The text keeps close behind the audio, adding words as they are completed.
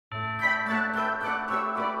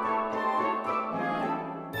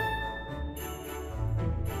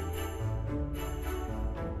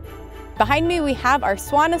Behind me we have our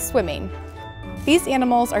Swan-A-Swimming. These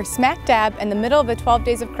animals are smack dab in the middle of the 12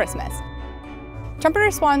 days of Christmas.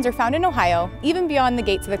 Trumpeter swans are found in Ohio, even beyond the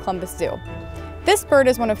gates of the Columbus Zoo. This bird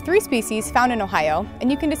is one of 3 species found in Ohio,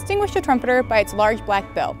 and you can distinguish the trumpeter by its large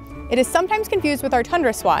black bill. It is sometimes confused with our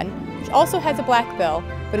tundra swan, which also has a black bill,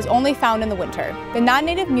 but is only found in the winter. The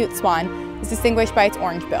non-native mute swan is distinguished by its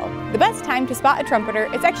orange bill. The best time to spot a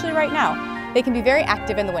trumpeter is actually right now. They can be very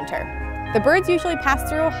active in the winter. The birds usually pass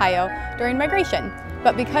through Ohio during migration,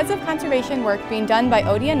 but because of conservation work being done by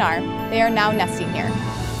ODNR, they are now nesting here.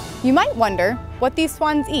 You might wonder what these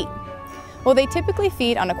swans eat. Well, they typically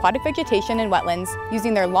feed on aquatic vegetation and wetlands,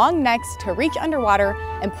 using their long necks to reach underwater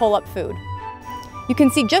and pull up food. You can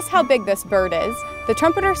see just how big this bird is. The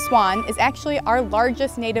trumpeter swan is actually our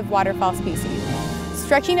largest native waterfowl species,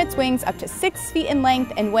 stretching its wings up to 6 feet in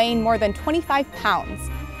length and weighing more than 25 pounds.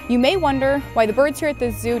 You may wonder why the birds here at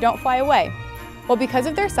the zoo don't fly away. Well, because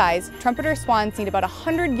of their size, trumpeter swans need about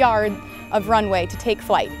 100 yards of runway to take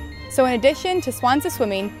flight. So in addition to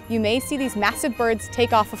Swans-A-Swimming, you may see these massive birds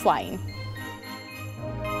take off flying.